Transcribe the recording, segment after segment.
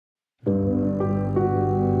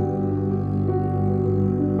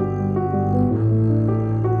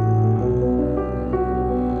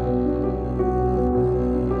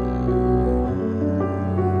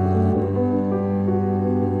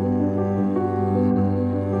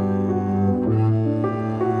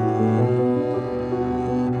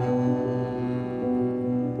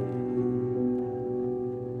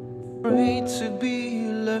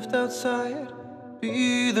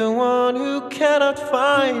be the one who cannot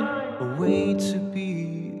find a way to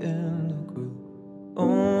be in the group,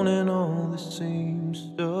 owning all the same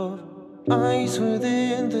stuff. Eyes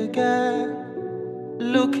within the gap,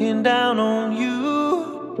 looking down on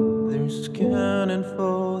you. They're scanning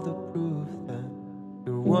for the proof that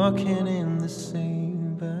you're walking in the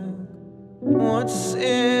same bag. What's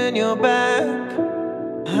in your bag?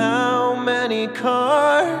 How many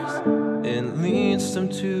cars? It leads them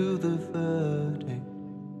to the verdict.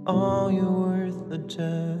 Are you worth a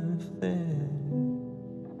damn thing?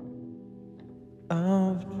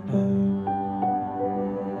 I've tried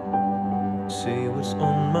to say what's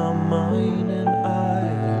on my mind, and I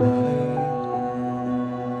hide.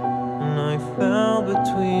 And I fell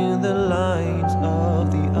between the lines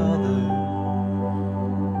of the other.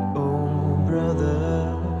 Oh,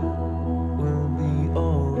 brother, we'll be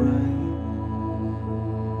alright.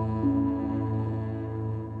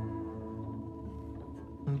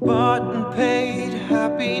 Bought and paid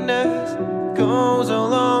happiness goes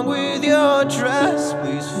along with your dress.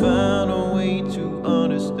 Please find a way to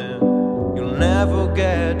understand. You'll never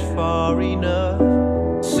get far enough.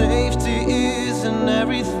 Safety isn't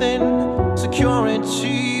everything.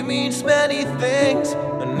 Security means many things.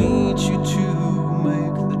 I need you to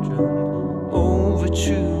make the jump over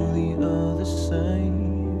to the other side.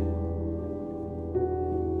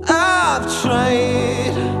 I've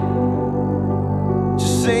tried to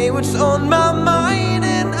say what's on my mind,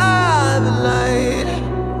 and I've lied.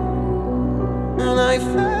 And I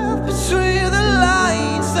fell between the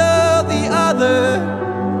lines of the other.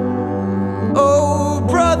 Oh,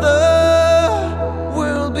 brother,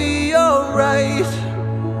 we'll be alright.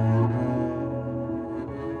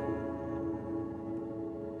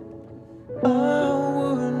 I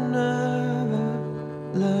would never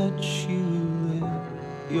let you live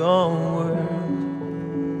your world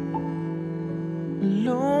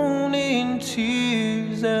alone in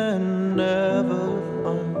tears and never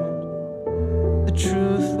find the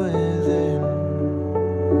truth within.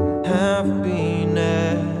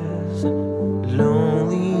 Happiness,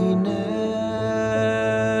 loneliness.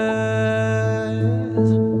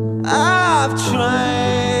 I've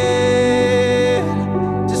tried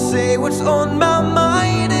to say what's on my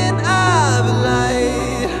mind, and I've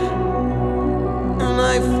lied. And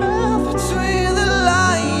I fell between the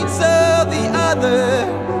lines of the other.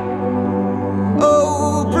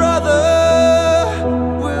 Oh, brother,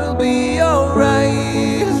 we'll be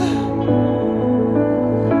alright.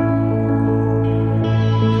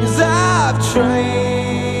 'Cause I've tried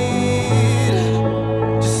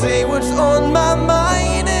to say what's on my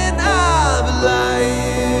mind, and I've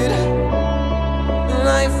lied. And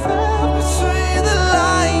I fell between the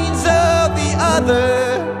lines of the other.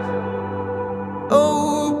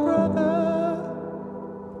 Oh, brother,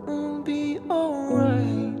 we'll be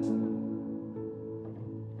alright.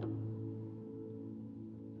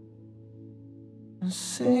 And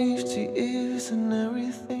safety isn't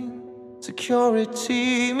everything.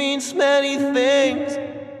 Security means many things.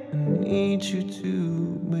 I need you to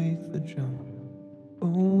make the jump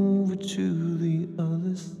over to the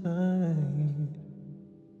other side.